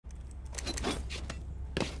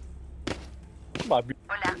Babi.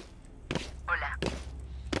 Hola. Hola.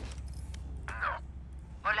 No.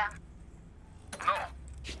 Hola. No.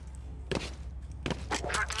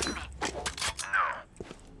 Forgive me. No.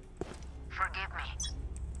 Forgive me.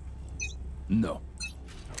 No.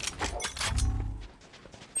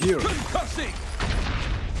 Here. Concussing!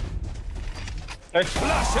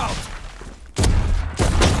 Flash out!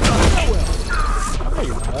 Apa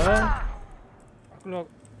ya? Aku lock.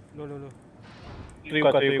 Low.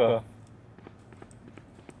 Triuka.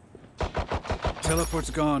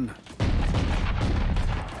 Teleport's gone.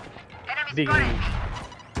 Enemy Big. spotted.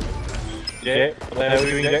 Jack, what are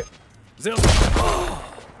you doing, Jack? Zil.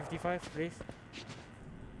 55, please.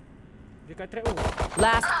 Dekat trap tu.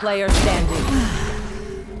 Last player standing.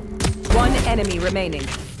 One enemy remaining.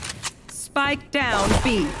 Spike down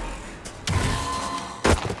B.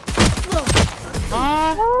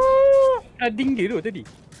 Ading dia tu tadi.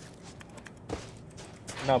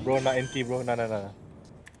 Nah bro, nak NT bro. Nah.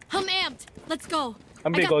 I'm amped. Let's go.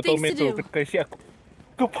 Ambil I kau got things to tomato, do. kasih aku.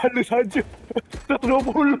 Kepala saja.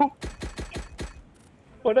 120.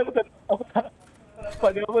 Padahal aku tak dapat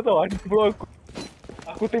dia apa tau. Ani bro aku.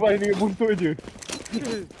 Aku tembak dia dengan buntut je.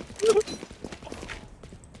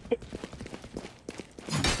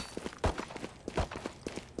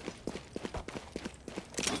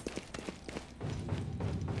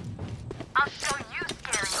 I'll show you,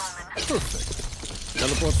 scary omen. Perfect.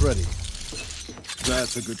 Teleport's ready.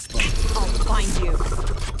 That's a good spot. I'll find you.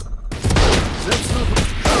 Zip's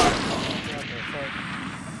not.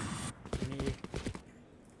 Ini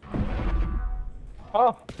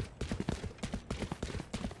Ah,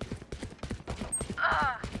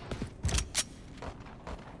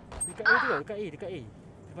 dekat A tu lah, dekat A.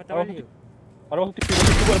 Lepas tahu balik tu. ada orang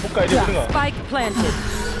tiba-tiba buka dia dengar. Spike planted.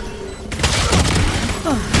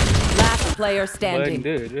 Last player standing.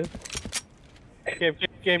 Benda dia.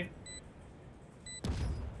 Game.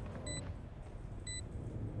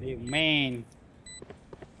 Eh, man.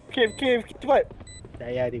 Game, cepat. Tak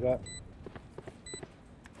payah dia kau.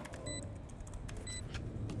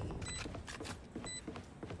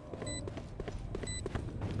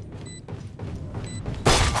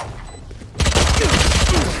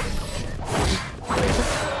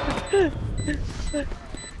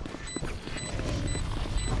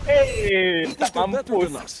 Tak They're better mampus.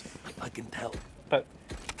 than us. I can tell. Tak.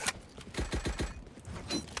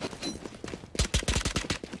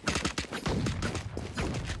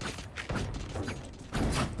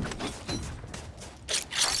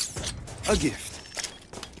 A gift.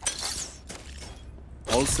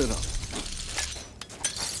 All set up.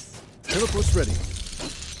 Teleport's ready.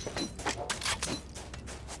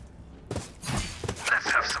 Let's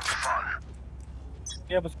have some fun.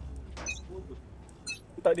 Dia apa?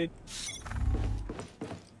 Tak dia.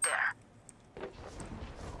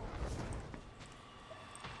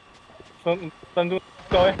 Tentu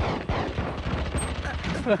kau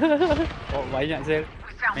Oh, banyak sel.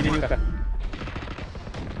 We found Ini one. bukan.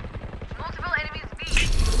 Multiple enemies B.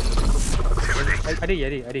 Ada.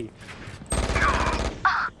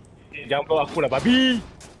 Jangan bawa aku lah babi.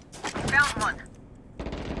 Found one.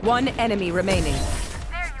 One enemy remaining.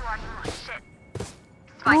 There you are, you shit.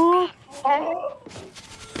 Spike B.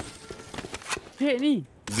 Cek ni.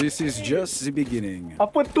 This is just the beginning.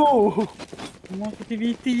 Apa tu? Semua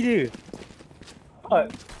activity dia.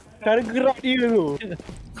 Cara gerak dia tu.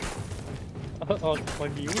 Oh,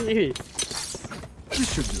 pagi weh. This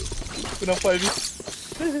should do. Aku nampak ni.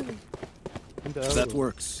 That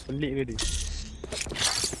works. Pelik ke dia.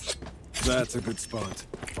 That's a good spot.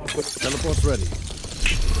 Teleport's ready.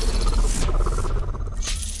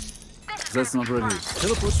 That's not ready.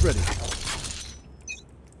 Teleport's ready.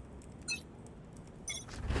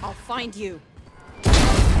 I'll find you.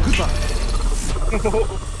 Goodbye.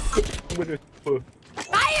 Benda apa?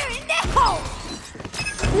 Fire in the hole!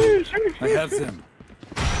 I have them.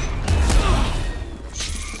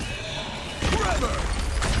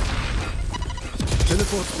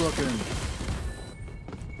 Teleport's broken.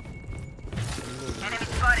 Enemy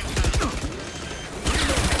spotted.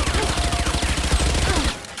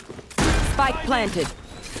 Spike planted.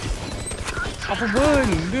 Apa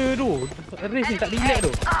benda tu? Race ni tak relax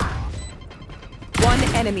tu. One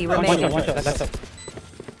enemy remaining. One shot, last shot.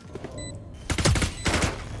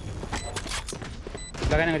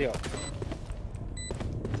 Belakang dengan dia.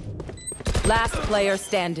 Last player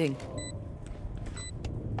standing.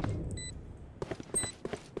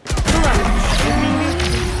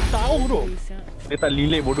 Tahu tu. Dia tak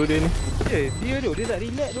lilik bodoh dia ni. Dia tak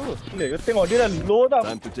relax tu. Kau tengok dia dah low tau.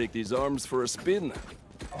 Time to take these arms for a spin.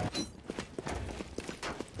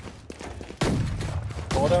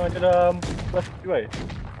 Orang macam dah plastik baik.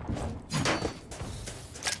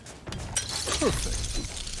 Perfect.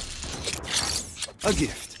 A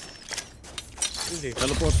gift. Tu dia.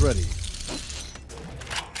 Teleport's ready.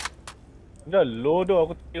 Dah low tu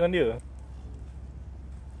aku dengan dia.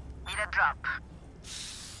 Need a drop.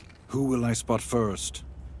 Who will I spot first?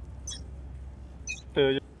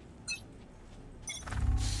 Kita je.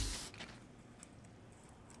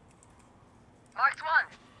 Marked one.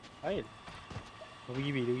 Baik. Dia pergi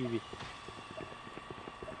B, dia pergi B.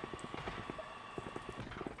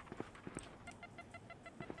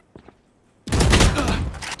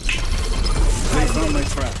 They found my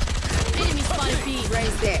trap. Enemy spotted B.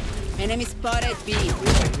 Right there. Enemy spotted B.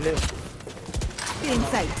 Gila. Still in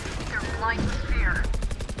sight. They're blind with fear.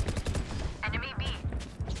 Enemy B.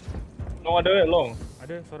 Long ada kan long.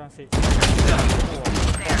 Ada seorang six.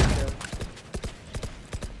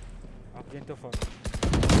 Aku gentle for.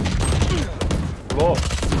 Low.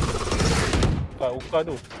 Kat Uka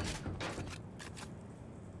tu.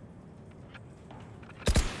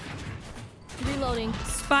 Reloading.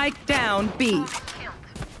 Spike down B.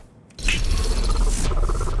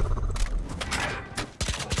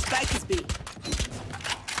 Spike is B.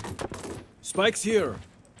 Spike's here.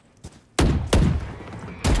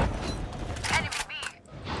 Enemy B.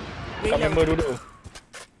 Kat member duduk.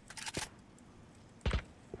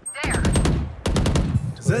 There.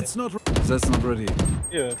 That's not ready.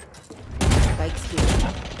 Ya. Spike's here.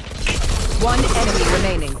 One enemy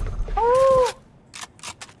remaining.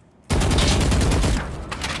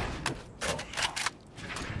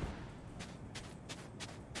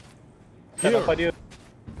 Tak nampak dia.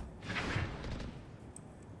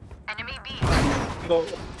 Enemy B. Kau.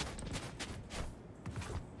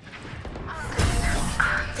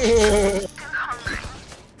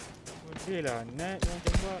 Okey lah, net yang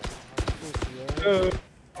tembak. Aku sial.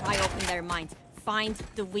 Pry open their minds. Find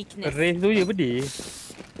the weakness. Race tu je pedih.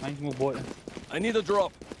 Main semua bot. I need a drop.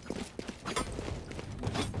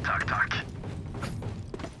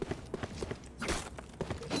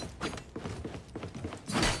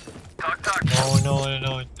 No.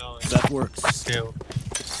 That works. Still.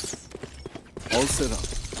 All set up.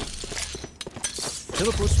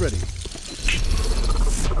 Teleport's ready.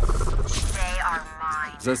 They are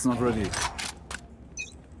mine. That's not ready.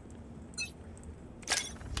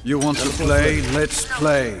 You want to play? Let's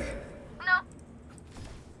play. No.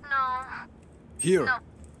 No. Here. No.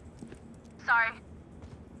 Sorry.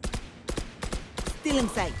 Still in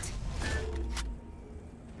sight.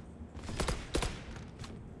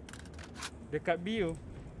 Dekat B tu.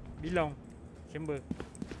 Bilong. Chamber.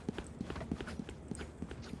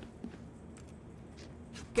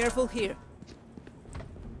 Careful here.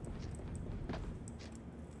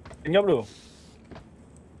 Senyap tu.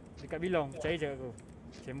 Dekat Bilong. Percaya je aku.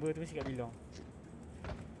 Chamber tu mesti kat Bilong.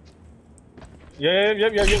 Ya.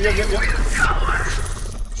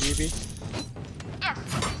 B. Yes.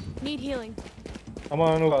 Need healing.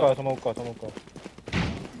 Sama Uka. Watch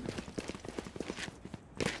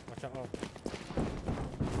out off.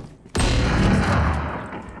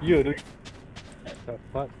 Ya tu.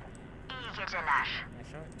 Dapat. Easy to lash. Nice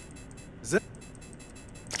shot.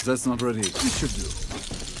 That's not ready. We should do.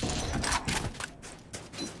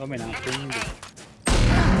 Kau main apa ni?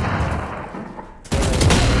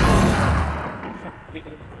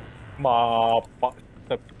 Mapak.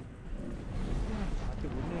 Patut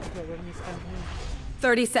guna juga kau ni stun ni.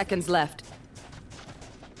 30 seconds left.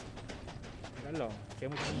 Kalau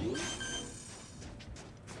Chamber tu.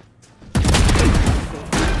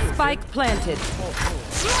 Spike planted.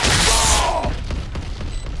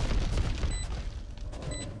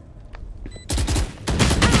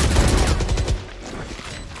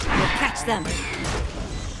 We'll catch them.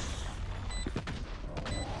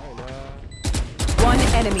 One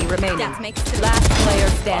enemy remaining. That makes the Last player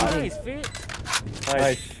standing. Nice fit.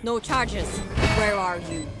 Nice. No charges. Where are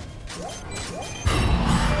you?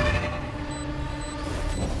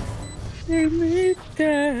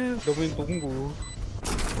 Kau tunggu.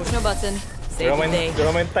 Push no button. Save the day. Dia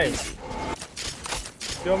main time.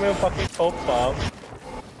 Dia main pakai top up.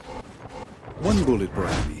 One bullet per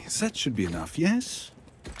enemy. That should be enough, yes?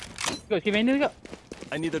 Kau si mana juga?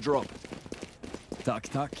 I need a drop. Tack.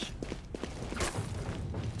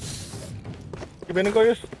 Gimana kau,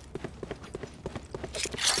 Yus?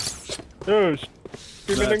 Yus.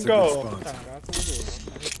 Gimana That's a kau? good spot. Tak, aku bodoh.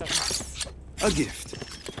 A gift.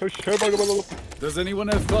 Yus. Does anyone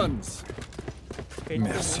have funds?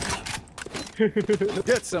 Merci.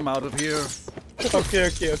 Get some out of here. Okay.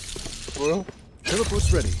 Bro.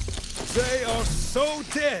 Teleport's ready. They are so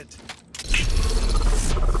dead.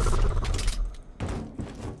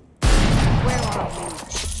 Where are you?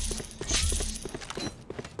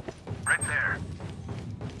 Right there.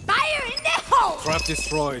 Fire in the hole! Trap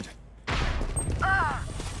destroyed.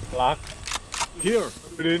 Lak. Here.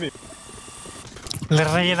 Dia ni. เร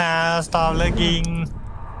นาสตอมเลิกยิง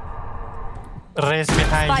เรสไป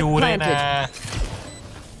ทายยูเลยนะ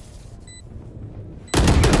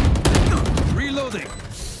Reloading.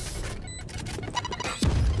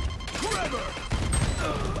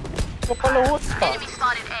 Kepala otak. Enemy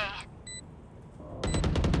spotted A.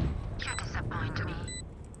 You disappoint me.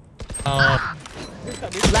 เอา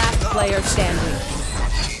Last player standing.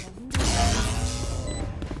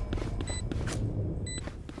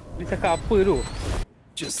 Dia cakap apa tu?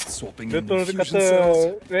 Just swapping Dia in tu the dia fusion kata cells.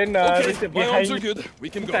 Rena Okay, dia my arms are behind. good. We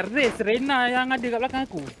can Bukan go. Raze, Rena yang ada kat belakang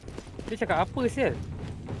aku. Dia cakap apa sial?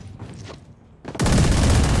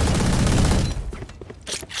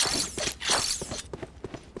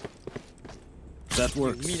 That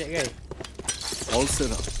works. Me that guy. All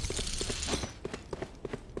set up.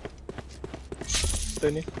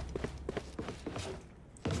 Kita ni.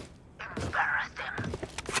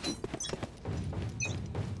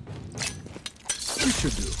 We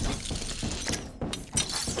should do.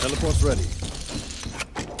 Teleport's ready.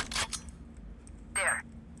 There.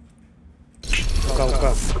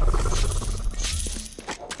 Buka.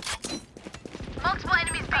 Multiple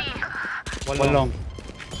enemies B. Bolong.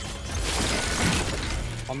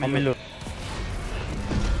 Amelo.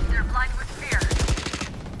 They're blind with fear.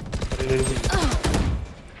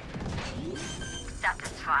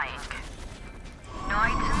 Satisfying.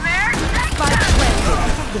 Nightmare. Spike planted.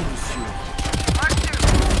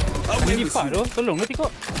 Ini Fah tu, tolong lu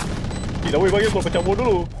tengok. Gila weh bagi aku pecah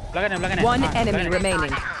dulu. Belakang. One Ah, enemy belakang.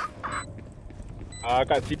 remaining. Ah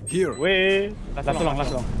kat sini. Here. Weh. Last tolong.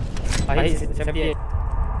 Ahir, champion.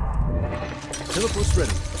 Teleport's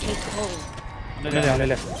ready. On the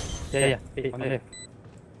left. Yeah. On the left.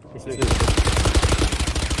 It's good.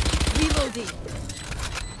 Reloading.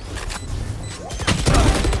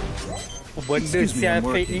 Oh, benda Excuse me, sial I'm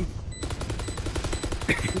fake ni.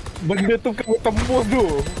 Benda tu kau tembus tu.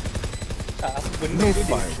 Tak, benda tu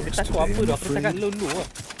dia takut apa tu. Aku cakap lulu lah.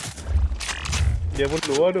 Dia pun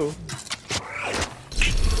luar tu.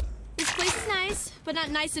 This place is nice, but not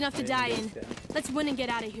nice enough to die in. Let's win and get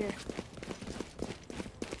out of here.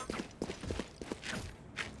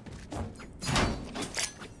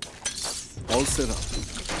 All set up.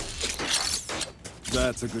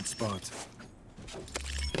 That's a good spot.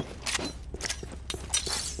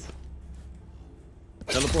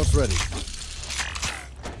 Teleport's ready.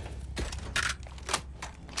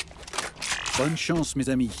 Bonne chance, mes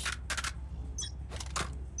amis.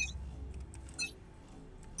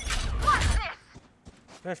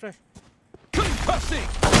 Flash. Concussing.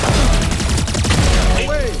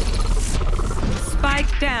 Away!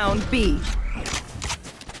 Spike down B.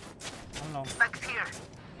 Tolong. Back here.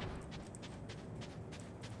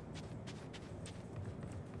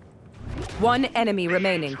 One enemy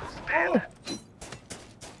remaining.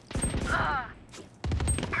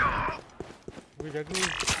 Gue jaga.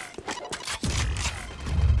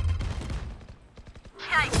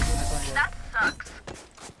 Yikes. That sucks.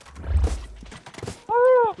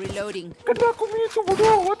 Reloading. Kena aku miss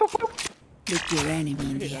bodoh. What the fuck? Look your enemy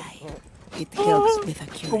in the eye. It helps with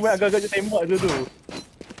Aku main accuracy. agak-agak tembak je tu.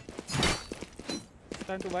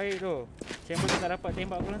 Stun tu baik tu. Chamber tu tak dapat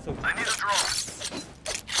tembak aku langsung.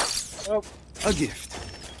 A gift.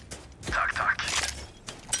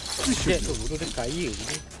 Jet tu, bodoh dia kaya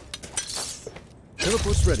je.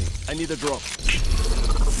 Teleport's ready. I need a drop.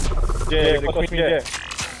 Jay, kau touch me Jay.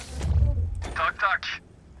 Talk.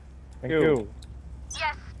 Thank you.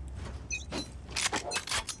 Yes.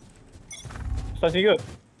 Start sini ke?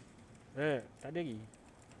 Tak ada lagi.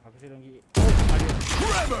 Aku sedang pergi.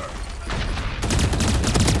 Trevor!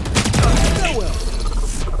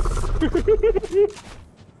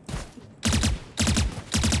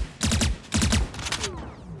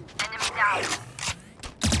 Enemy down.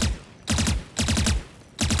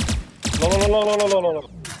 Lo.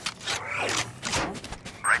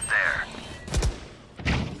 Right there.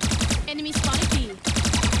 Enemy spotted B.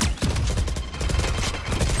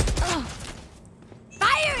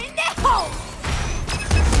 Fire in the hole!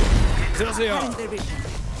 There they are. Cutting their vision.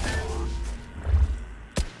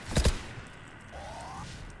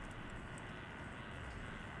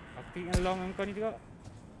 Aku pergi dengan long dengan kau ni juga.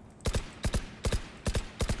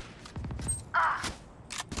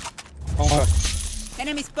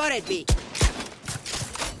 Enemy spotted B.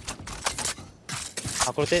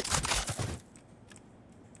 Aku rotate.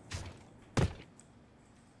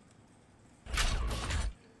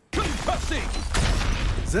 Concussing!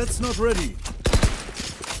 That's not ready.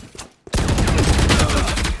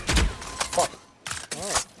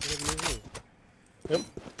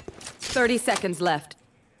 30 seconds left.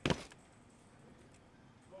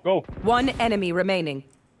 Go. One enemy remaining.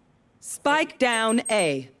 Spike down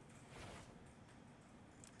A.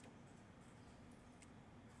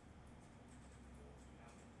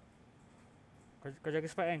 Kau jaga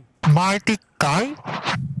spike kan? Mighty guy.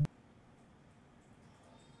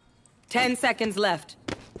 10 seconds left.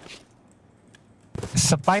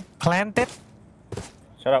 Spike planted.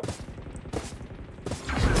 Shut up.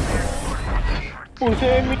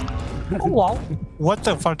 Pusing me. Wow. What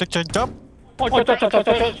the fuck? Change up?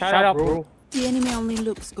 Shut up, bro. The enemy only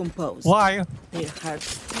looks composed. Why? Their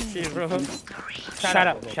hearts. Chill, bro. Shut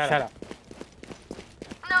up.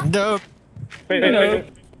 No. Wait. Yeah,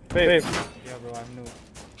 bro, I'm new.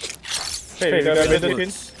 Hey, you got a better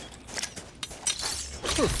skin?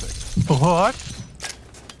 Perfect. What?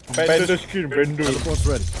 Better skin, Bendu. Teleport's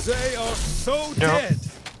ready. They are so No. dead.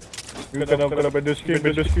 You got a better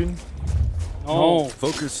skin? No.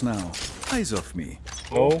 Focus now. Eyes off me.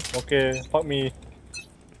 No? Okay, fuck me.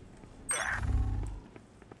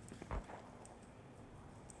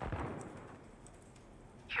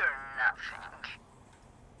 You're nothing.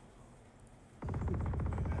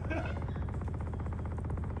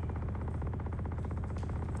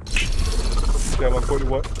 Yeah, one point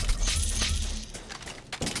what?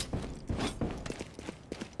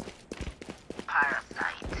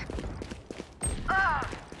 Parasite.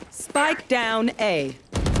 Spike down A.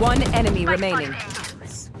 One enemy remaining.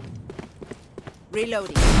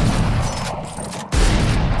 Reloading.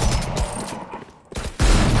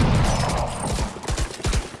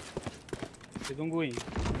 Dia tungguin.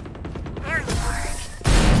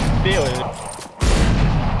 Deal.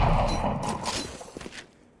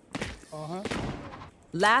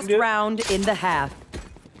 Last round in the half.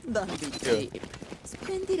 Don't be cheap.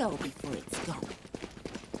 Spend it all before it's gone.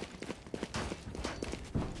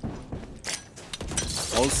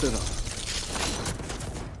 All set up.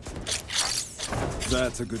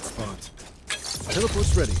 That's a good spot.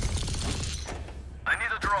 Teleport's ready. I need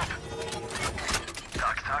a drop.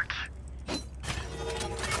 Tuck.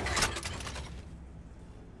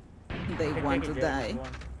 They want to die.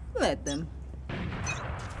 Let them.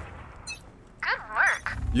 Good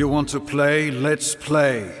work. You want to play? Let's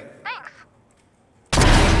play. Thanks.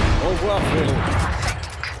 Au revoir, frérot.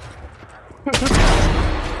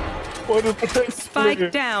 What is the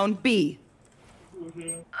Spike down B.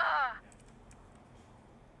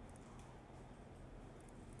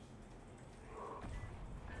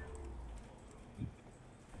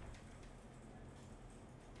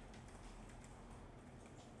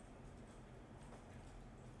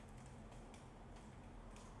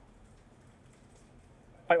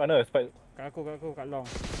 Spike mana? Spike. Kat aku, kat long.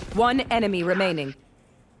 One enemy remaining.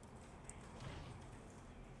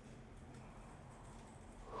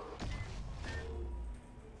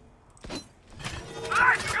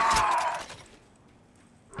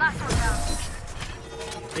 Last one down.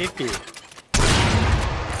 AP.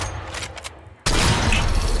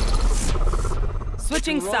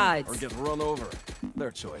 Switching Or sides. get run over.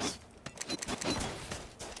 Their choice.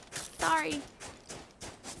 Sorry.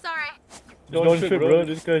 Don't shoot, bro.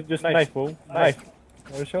 Just knife, bro. Knife.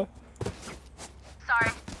 Are you sure?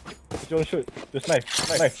 Sorry. Just don't shoot. Just knife.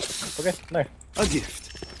 Okay, knife. A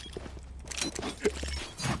gift.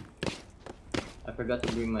 I forgot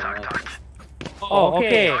to bring my knife. Oh,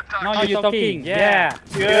 okay. Now you're talking. Yeah.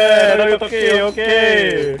 Yeah, now you're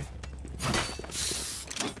okay.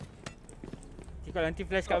 Cikgu nanti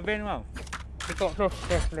flash kat van tau. Tengok,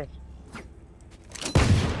 flash.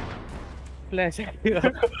 Flash.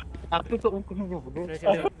 Aku tutup muka dulu.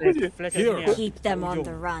 Flash ni. Keep them on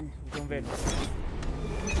the run. Hujung van.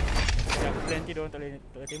 Aku plan nanti diorang tak boleh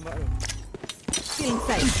tembak tu. Feeling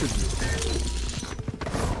safe.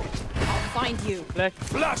 Find you. Flash.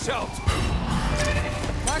 Flash out.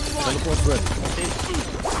 Mark one. Teleport's ready.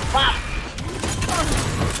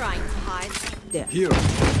 Trying to hide. There. Here.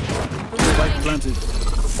 Spike planted.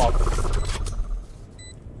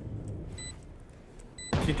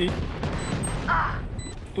 City.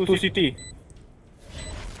 Two city.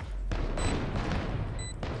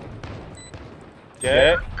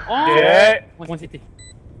 Jet. One city.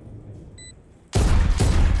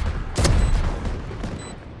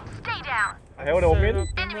 Stay down. I have one open.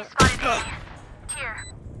 Enemy spotted A. Here.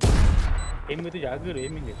 Aim tu jaga tu,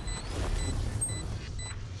 aiming dia.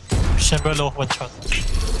 Chamber low, one shot.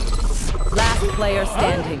 Last player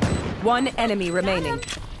standing. One enemy remaining.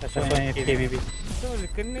 That's why FK baby. So,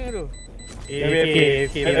 kena tu.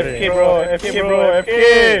 FK bro. FK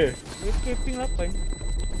ping 8.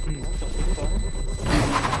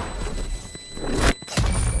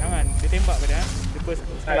 Jangan, dia tembak pada dia burst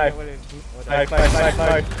Knife. boleh.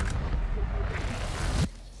 Knife.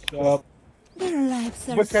 Their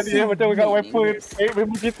lives are Sekali dia macam kat wiper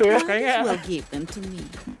memang gitu ya. Might as well give them to me.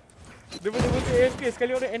 Dia betul-betul AFK.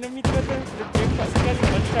 Sekali orang enemy tu datang, dia tembak sekali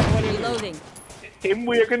macam balik. Reloading.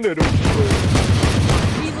 Tembak yang kena tu.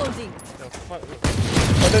 Reloading.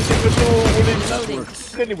 Padahal tembak tu boleh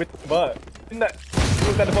kan ni bertembak. Dia nak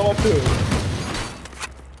dia tak depan mata.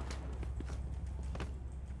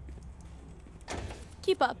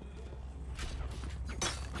 Keep up.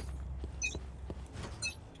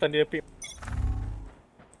 Stand dia pick.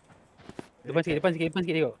 Depan sikit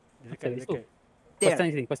tengok. There. Kau stand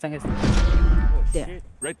sini, kau stand sini. There.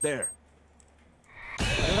 Right there.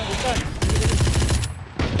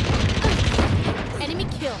 Enemy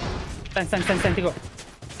kill. Stand tengok.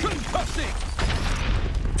 Concussing.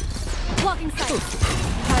 Blocking sight.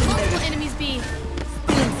 Multiple enemies B.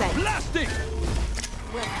 Stealing sight. Blasting.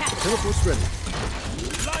 We're captured. Teleport's ready.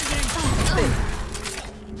 Blinding.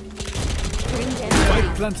 Bring them Spike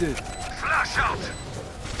ready. planted.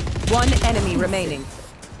 One enemy remaining.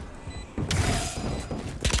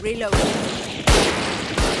 Reload.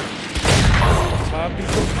 Habis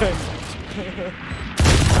tu kan.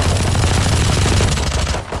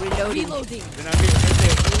 Reloading. Reloading. Dia nak ambil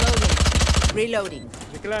headset. Reloading.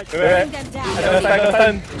 Dia kelas. Bring them down. Ada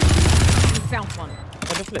stand. You found one.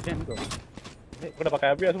 Kau ada flash kan kau? Kau dah pakai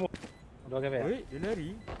habis semua. Dua kali. Oi, dia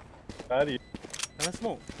lari. Tadi. Dalam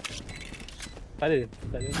smoke. Tak ada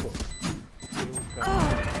smoke.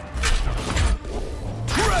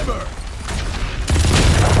 Trevor.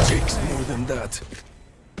 Takes more than that.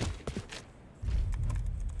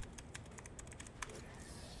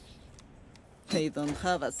 They don't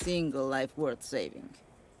have a single life worth saving.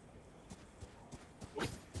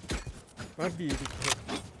 Habis dia.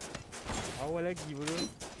 Awal lagi bro.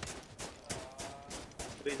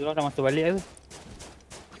 Itu dah masuk balik tu.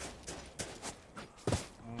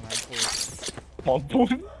 Mampus.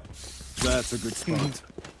 That's a good spot.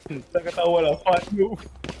 Tak kata awal lah. Fast tu.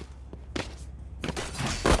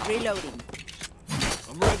 Reloading.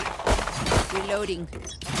 I'm ready. Reloading.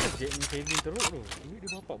 Jet ni Kevin teruk tu. Duit dia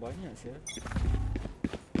bapak banyak sia.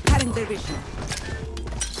 Cutting their vision.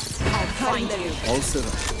 I'll find you. All set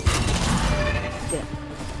up. There.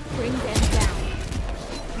 Bring them down.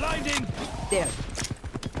 Blinding. There.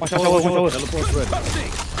 Watch out. Teleport's ready.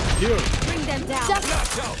 Here. Bring them down.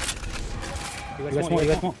 Blast out. You guys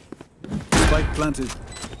smoke. Spike planted.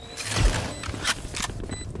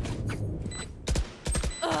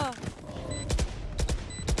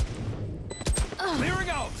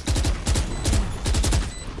 Clearing out.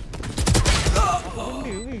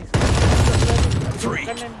 Three.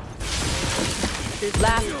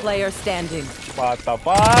 Last player standing. Patah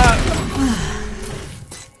pak.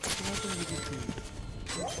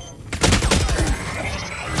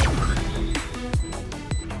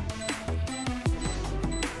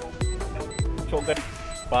 Shotgun.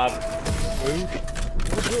 Pak.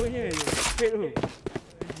 Bodohnya. Fail tu.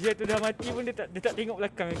 Dia tu dah mati pun dia tak tengok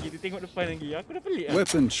belakang lagi. Dia tengok depan lagi. Aku dah pelik lah.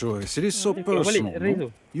 Weapon choice. It is so personal. No?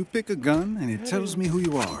 You pick a gun and it tells me who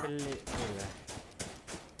you are. Pelik tu lah.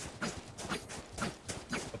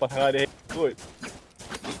 Nampak sangat dia ikut.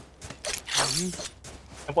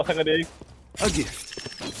 Nampak sangat dia ikut. A gift.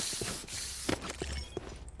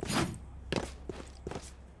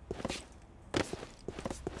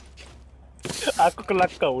 Aku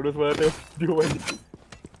kelakau dah sebenarnya video ni.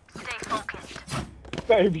 Stay focused.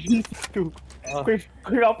 Kau habis tu. Kau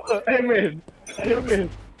apa? Amen. Stand.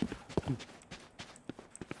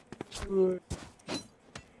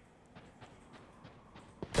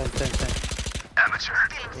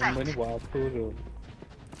 Nombor ni buat apa tu?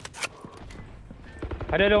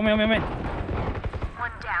 Ada main.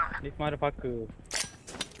 One down. This motherfucker.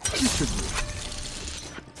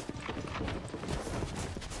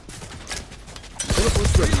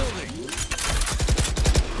 Teleport's ready.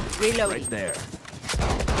 Reloading. Right there.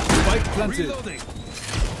 Spike planted. Reloading.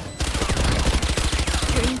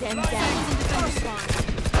 Bring them down.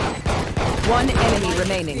 One enemy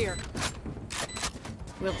remaining.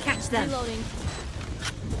 We'll catch them. Reloading.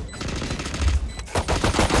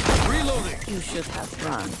 Reloading. You should have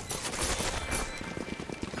run.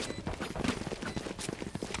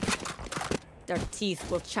 Their teeth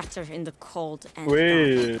will chatter in the cold and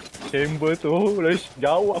Weh, chamber tu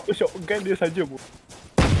jauh aku shotgun dia saja pun.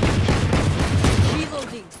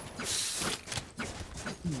 Reloading.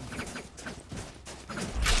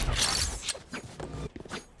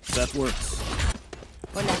 That works.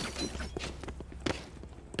 Hola.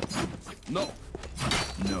 No.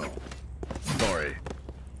 Sorry.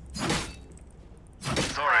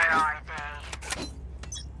 Where are they?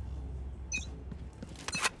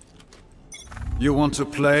 You want to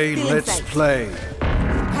play? Feeling Let's safe. play.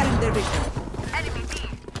 Cutting their vision. Enemy B.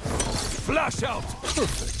 Flash out.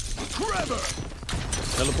 Perfect. Trevor.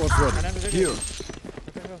 Teleport's ready. Here.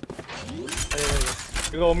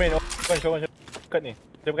 Go main. Kawan. Kat ni.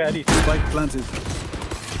 Dia pakai Adi. Spike planted.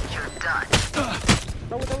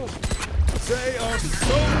 Tahu. They are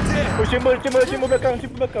so dead. Oh, chamber belakang.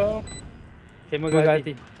 Tema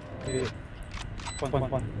ganti.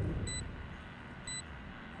 Pon.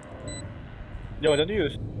 Jangan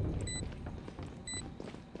use.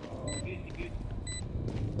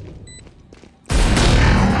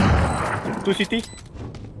 Tu city.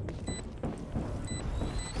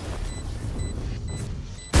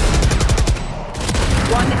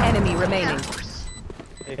 One enemy remaining.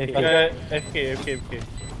 FK.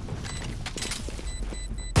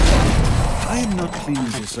 I am not cleaning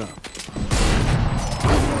this up.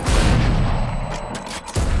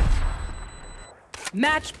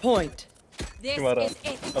 Match point. This Gimana? is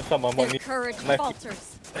it. Sama Their ni. courage Knife.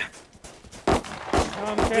 falters.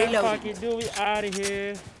 Reload. Fucking do we out of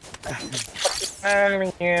here.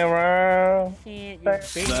 Shit, you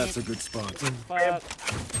That's a bitch. good spot. Fuck.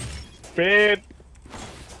 Pit.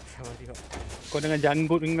 Sabar tengok. Kau dengan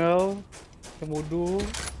janggut kau. Macam bodoh.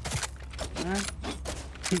 Ha?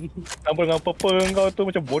 Tambah dengan purple kau tu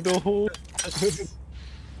macam bodoh.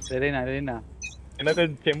 Serena. Kena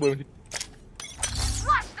kan chamber.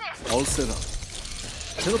 Watch this. All set up.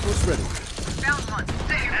 Teleport's ready. Found one.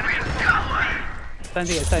 Stand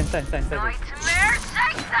sikit. Nightmare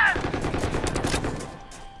takes them.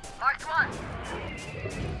 Marked one.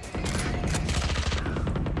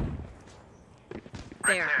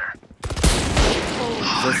 There.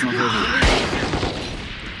 That's not heavy.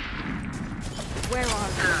 Where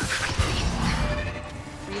are they?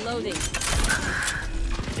 Reloading.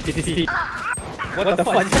 What the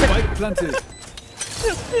fuck? Spike planted.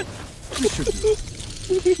 This should do.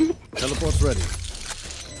 Teleport's ready.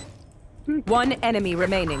 One enemy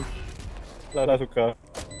remaining. Dah suka.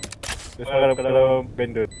 Dia sekarang dalam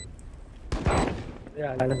bender.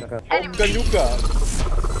 Ya, dalam cakap. Bukan juga.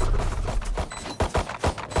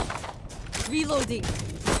 Reloading.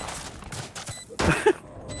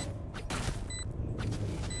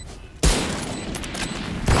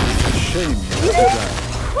 Shame you have to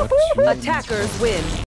die. But you Attackers win.